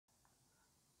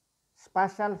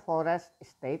Spatial forest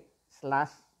estate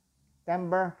 /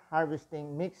 timber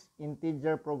harvesting mixed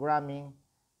integer programming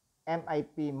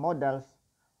MIP models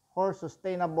for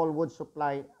sustainable wood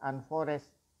supply and forest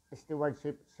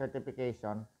stewardship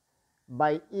certification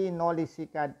by Noli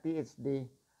Sicad PhD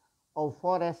of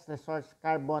Forest Resource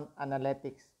Carbon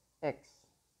Analytics X.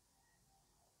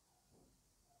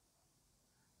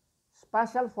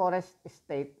 Spatial forest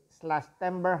estate /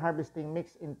 timber harvesting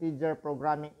mixed integer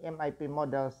programming MIP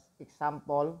models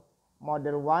example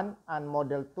Model 1 and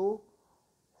Model 2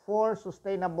 for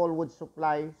sustainable wood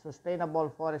supply, sustainable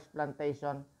forest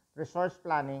plantation, resource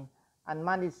planning, and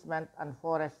management and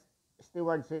forest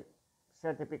stewardship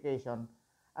certification,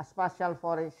 a spatial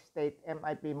forest estate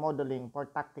MIP modeling for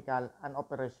tactical and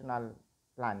operational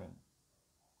planning.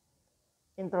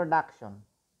 Introduction.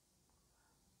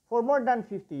 For more than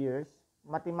 50 years,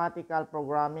 mathematical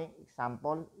programming,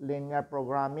 example, linear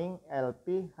programming,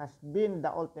 LP, has been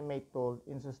the ultimate tool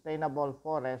in sustainable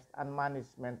forest and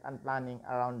management and planning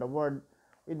around the world,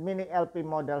 with many LP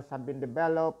models have been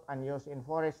developed and used in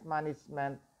forest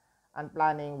management and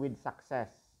planning with success.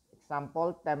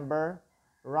 Example, Timber,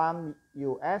 RAM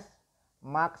US,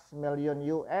 Max Million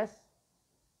US,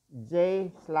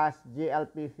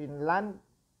 J/GLP Finland,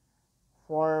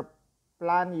 for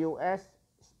Plan US,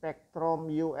 Spectrum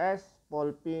US,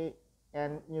 Polpi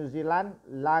and New Zealand,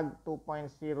 LAG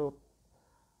 2.0,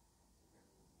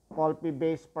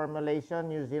 Polpi-based formulation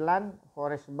New Zealand,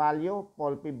 Forest Value,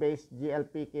 Polpi-based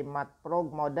GLPK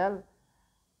Matprog model,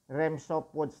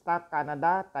 Remsop Woodstock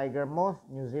Canada, Tiger Moth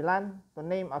New Zealand, to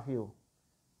name a few.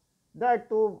 There are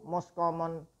two most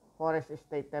common forest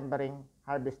estate timbering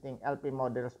harvesting LP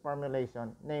models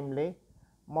formulation, namely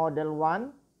Model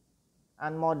 1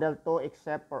 and Model 2,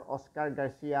 except for Oscar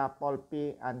Garcia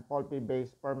Polpi and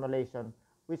Polpi-based formulation,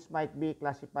 which might be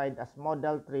classified as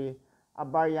Model 3, a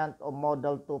variant of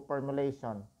Model 2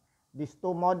 formulation. These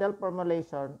two model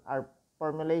formulations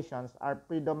are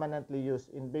predominantly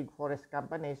used in big forest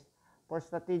companies for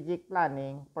strategic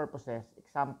planning purposes.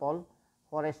 Example,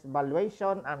 forest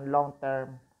valuation and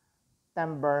long-term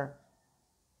timber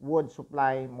wood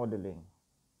supply modeling.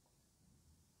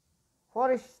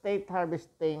 Forest estate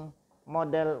harvesting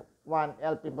Model 1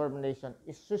 LP formulation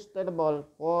is suitable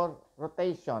for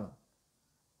rotation,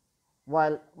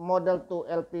 while Model 2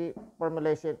 LP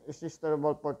formulation is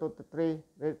suitable for 2 to 3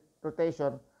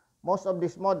 rotation. Most of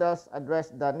these models address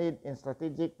the need in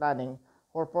strategic planning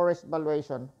for forest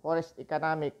valuation, forest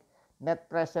economic, net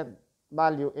present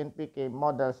value NPK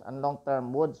models, and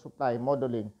long-term wood supply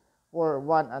modeling for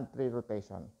 1 and 3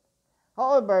 rotation.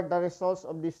 However, the results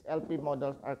of these LP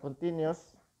models are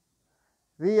continuous,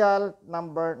 real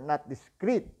number, not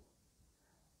discrete.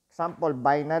 Example,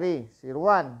 binary, 0,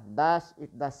 1, thus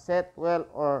it does set well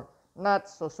or not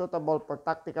so suitable for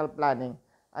tactical planning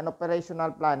and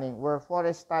operational planning, where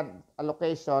forest stand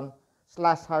allocation /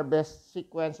 harvest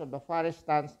sequence of the forest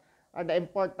stands are the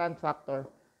important factor,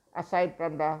 aside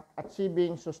from the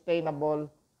achieving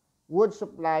sustainable wood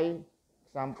supply.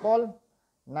 Example,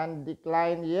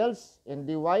 non-decline yields,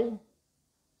 NDY.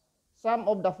 Some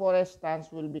of the forest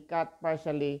stands will be cut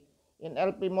partially in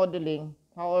LP modeling.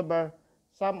 However,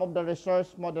 some of the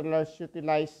resource modelers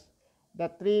utilize the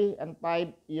 3 and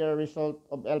 5 year result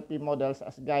of LP models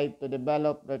as guide to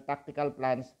develop their tactical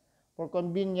plans for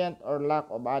convenient or lack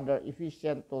of other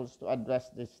efficient tools to address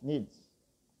these needs.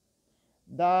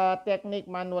 The technique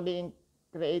manually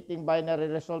creating binary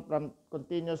result from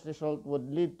continuous result would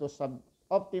lead to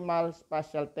suboptimal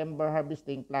spatial timber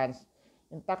harvesting plans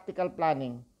in tactical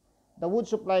planning. The wood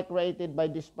supply created by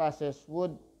this process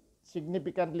would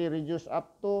significantly reduce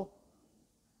up to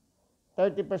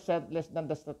 30% less than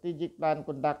the strategic plan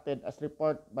conducted as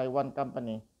reported by one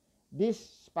company. This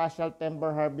spatial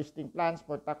timber harvesting plans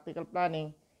for tactical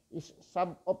planning is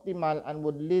suboptimal and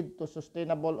would lead to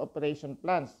sustainable operation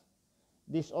plans.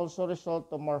 This also results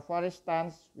to more forest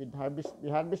stands with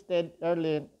harvested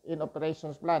early in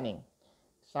operations planning.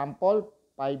 Example,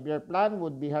 5-year plan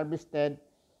would be harvested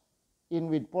in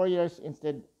with 4 years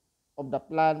instead of the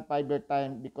planned 5-year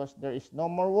time because there is no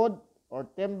more wood or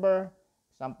timber,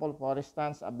 example, forest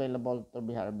stands available to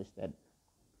be harvested.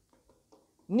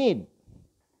 Need.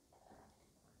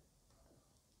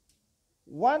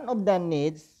 One of the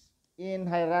needs in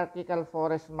hierarchical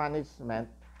forest management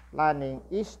planning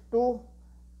is to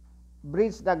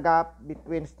bridge the gap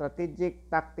between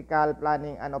strategic, tactical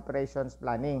planning and operations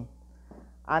planning.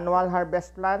 Annual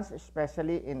harvest plans,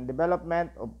 especially in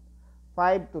development of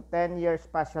 5 to 10 year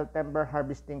spatial timber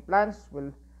harvesting plans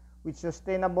with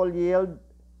sustainable yield,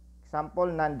 example,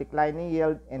 non-declining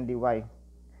yield, NDY.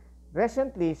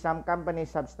 Recently, some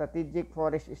companies have strategic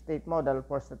forest estate model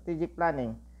for strategic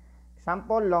planning.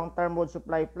 Example, long-term wood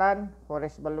supply plan,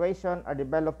 forest evaluation are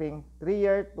developing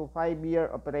 3-year to 5-year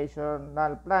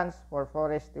operational plans for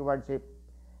forest stewardship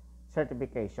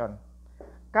certification.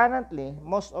 Currently,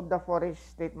 most of the forest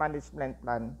estate management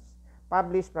plans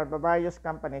published by various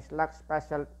companies lack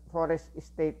special forest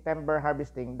estate timber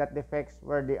harvesting that defects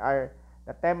where they are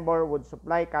the timber wood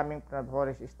supply coming from the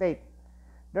forest estate.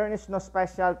 There is no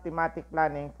special thematic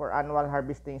planning for annual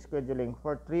harvesting scheduling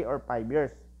for 3 or 5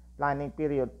 years planning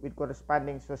period with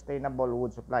corresponding sustainable wood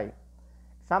supply.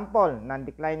 Example,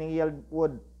 non-declining yield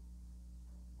wood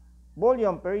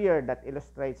volume per year that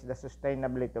illustrates the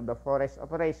sustainability of the forest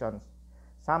operations.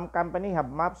 Some companies have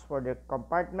maps for their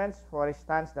compartments, forest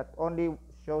stands that only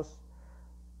shows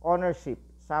ownership.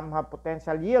 Some have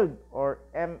potential yield or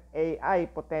MAI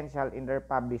potential in their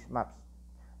published maps.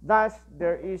 Thus,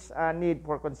 there is a need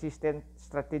for consistent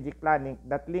strategic planning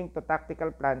that link to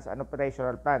tactical plans and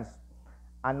operational plans.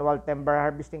 Annual timber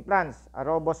harvesting plans, a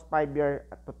robust 5-year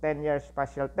to 10-year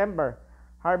spatial timber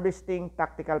harvesting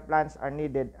tactical plans are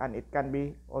needed, and it can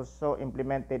be also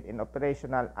implemented in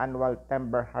operational annual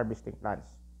timber harvesting plans.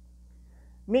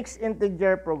 Mixed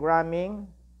integer programming,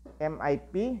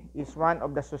 MIP, is one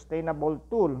of the sustainable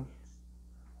tools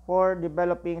for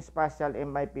developing spatial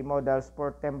MIP models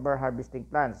for timber harvesting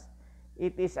plans.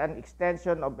 It is an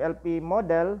extension of LP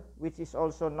model, which is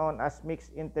also known as mixed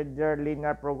integer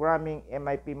linear programming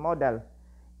MIP model.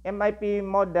 MIP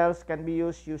models can be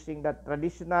used using the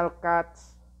traditional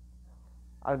CATS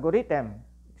algorithm.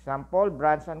 Example,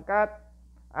 branch and cut,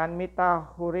 and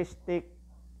meta-heuristic.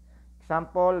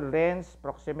 Example, range,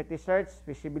 proximity search,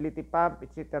 feasibility pump,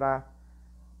 etc.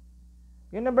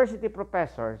 University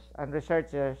professors and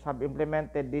researchers have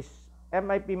implemented these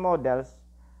MIP models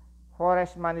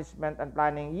forest management and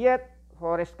planning, yet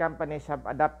forest companies have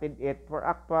adopted it for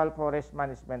actual forest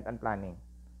management and planning.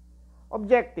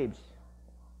 Objectives.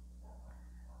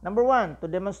 Number 1, to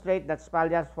demonstrate that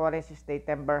Spaliar's forest estate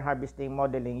timber harvesting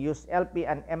modeling use LP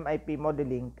and MIP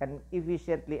modeling can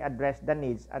efficiently address the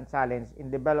needs and challenge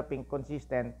in developing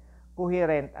consistent,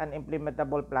 coherent, and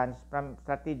implementable plans from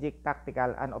strategic,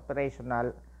 tactical, and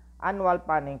operational annual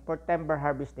planning for timber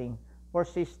harvesting for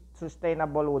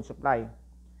sustainable wood supply,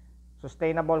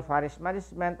 sustainable forest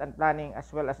management and planning,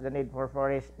 as well as the need for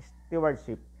forest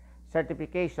stewardship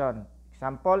certification,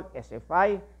 example,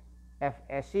 SFI,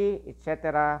 FSC,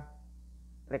 etc.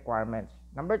 requirements.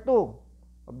 Number 2,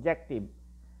 objective.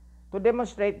 To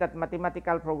demonstrate that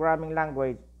mathematical programming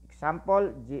language,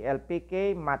 example,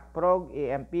 GLPK, MathProg,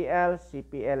 AMPL,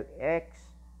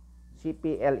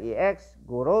 CPLEX,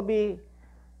 Gurobi,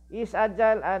 is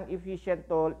agile and efficient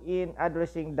tool in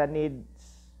addressing the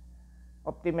needs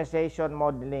optimization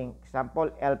modeling, example,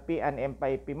 LP and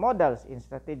MIP models in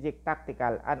strategic,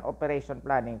 tactical, and operation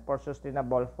planning for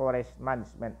sustainable forest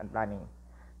management and planning.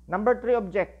 Number 3,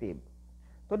 objective.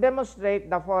 To demonstrate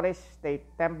the forest state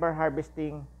timber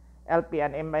harvesting LP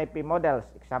and MIP models,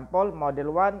 example,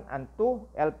 Model 1 and 2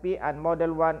 LP and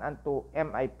Model 1 and 2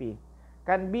 MIP,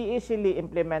 can be easily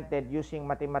implemented using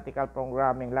mathematical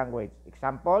programming language,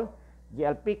 example,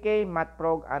 GLPK,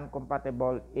 MathProg, and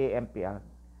compatible AMPL.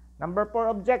 Number 4,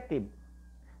 objective.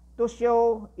 To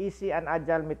show easy and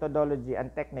agile methodology and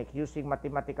technique using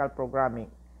mathematical programming,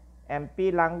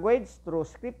 MP language through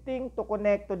scripting to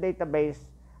connect to database,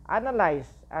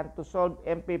 analyze, and to solve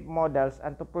MP models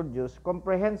and to produce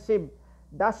comprehensive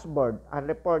dashboard and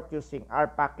report using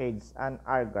R package and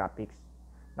R graphics.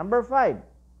 Number 5,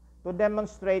 to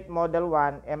demonstrate Model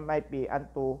 1 MIP and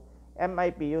 2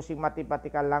 MIP using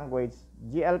mathematical language,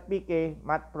 GLPK,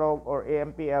 MathProg, or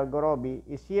AMPL Gurobi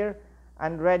is here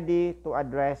and ready to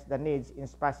address the needs in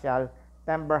spatial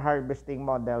timber harvesting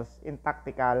models in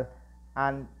tactical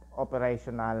and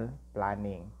operational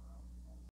planning.